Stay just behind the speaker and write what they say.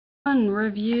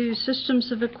Review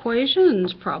systems of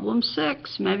equations, problem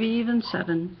 6, maybe even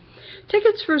 7.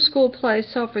 Tickets for a school play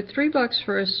sell for $3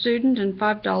 for a student and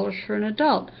 $5 for an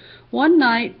adult. One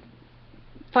night,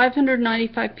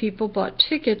 595 people bought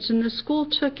tickets, and the school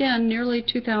took in nearly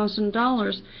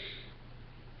 $2,000.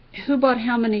 Who bought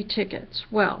how many tickets?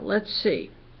 Well, let's see.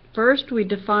 First, we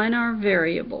define our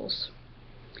variables.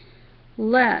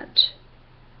 Let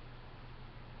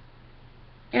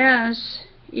S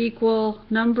equal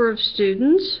number of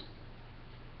students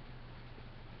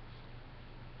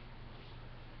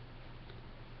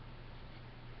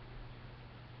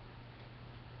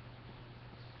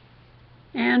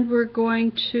and we're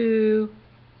going to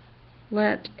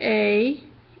let A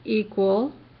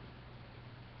equal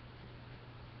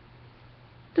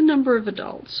the number of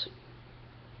adults.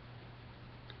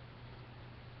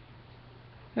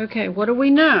 Okay, what do we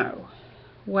know?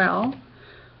 Well,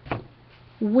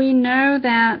 we know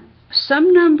that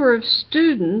some number of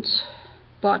students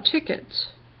bought tickets.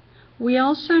 We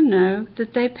also know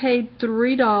that they paid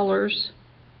 $3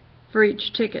 for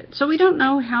each ticket. So we don't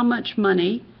know how much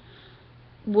money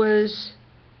did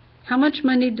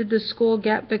the school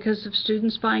get because of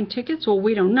students buying tickets? Well,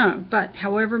 we don't know, but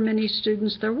however many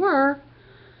students there were,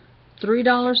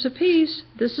 $3 apiece,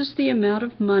 this is the amount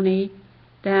of money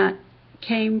that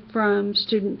came from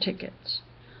student tickets.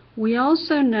 We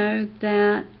also know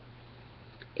that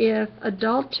if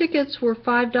adult tickets were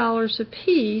 $5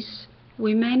 apiece,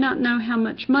 we may not know how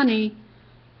much money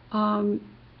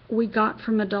we got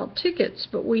from adult tickets,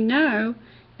 but we know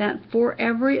that for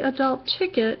every adult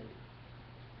ticket,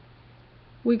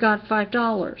 we got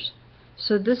 $5.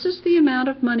 So this is the amount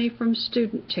of money from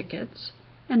student tickets,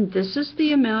 and this is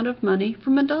the amount of money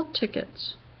from adult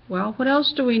tickets. Well, what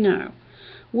else do we know?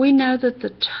 We know that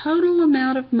the total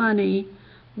amount of money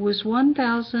was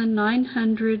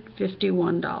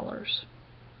 $1,951.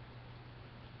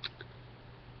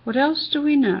 What else do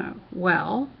we know?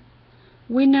 Well,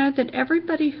 we know that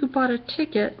everybody who bought a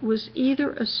ticket was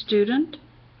either a student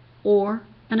or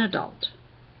an adult.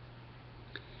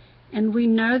 And we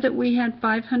know that we had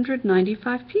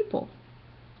 595 people.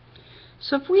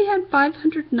 So if we had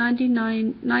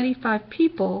 595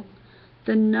 people,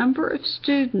 the number of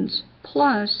students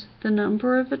plus the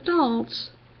number of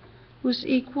adults was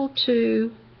equal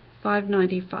to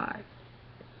 595.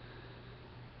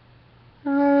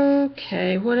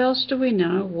 Okay, what else do we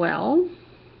know? Well,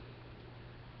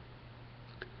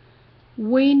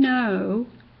 we know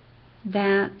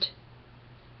that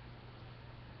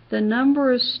the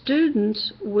number of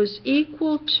students was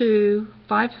equal to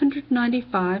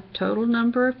 595, total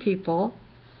number of people,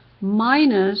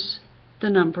 minus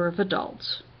the number of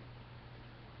adults.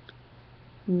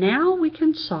 Now we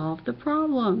can solve the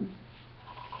problem.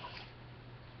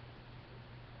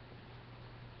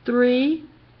 3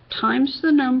 times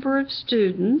the number of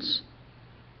students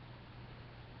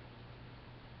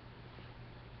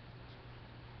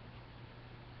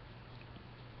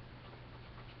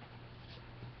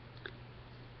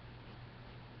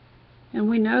and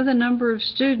we know the number of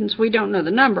students. We don't know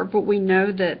the number, but we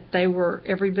know that they were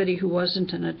everybody who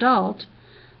wasn't an adult,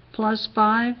 plus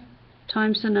 5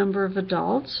 times the number of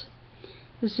adults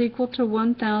is equal to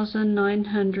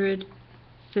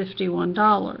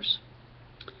 $1,951.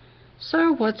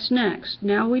 So what's next?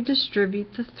 Now we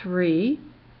distribute the 3.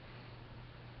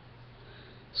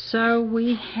 So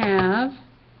we have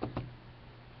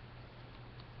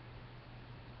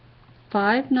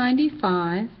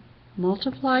 595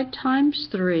 multiplied times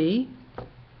 3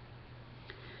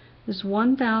 is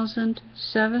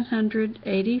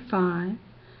 1,785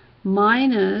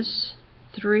 minus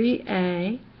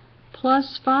 3a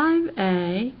plus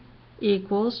 5a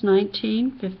equals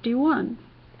 1951.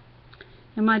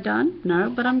 Am I done? No,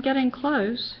 but I'm getting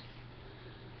close.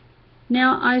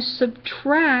 Now I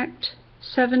subtract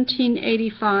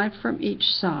 1785 from each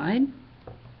side,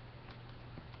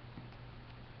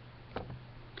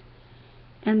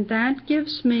 and that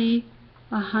gives me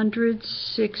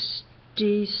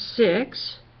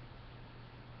 166.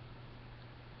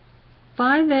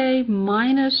 5a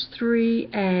minus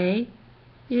 3a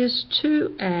is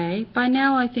 2a. By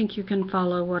now I think you can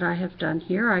follow what I have done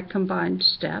here. I combined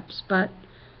steps, but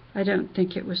I don't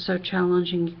think it was so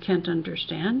challenging you can't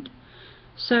understand.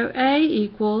 So a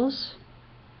equals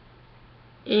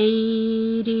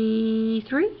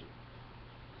 83.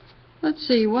 Let's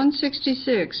see,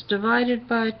 166 divided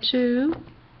by 2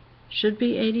 should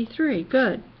be 83.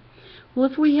 Good. Well,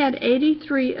 if we had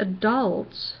 83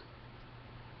 adults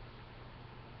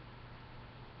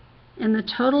and the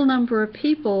total number of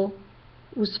people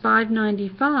was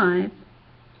 595,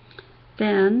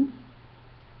 then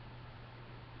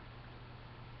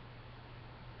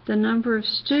the number of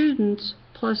students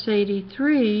plus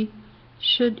 83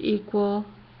 should equal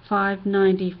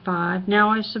 595. Now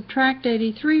I subtract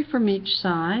 83 from each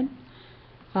side.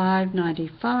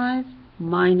 595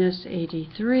 minus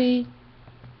 83,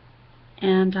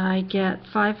 and I get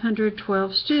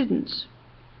 512 students.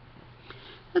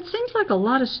 That seems like a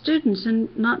lot of students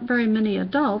and not very many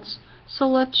adults, so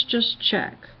let's just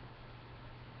check.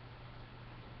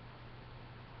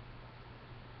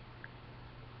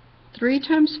 Three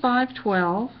times 5,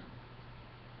 12.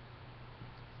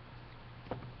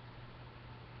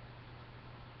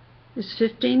 Is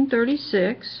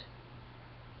 1536.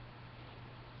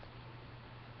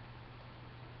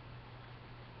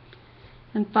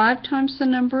 And 5 times the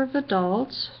number of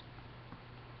adults,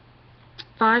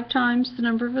 5 times the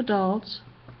number of adults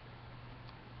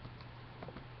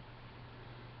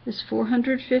is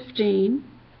 415.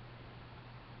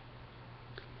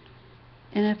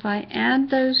 And if I add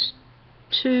those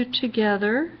two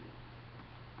together,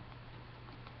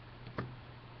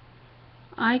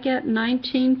 I get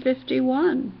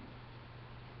 1951.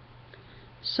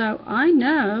 So I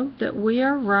know that we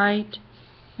are right,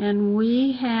 and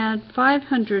we had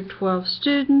 512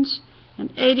 students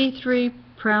and 83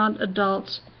 proud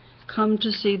adults come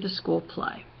to see the school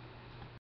play.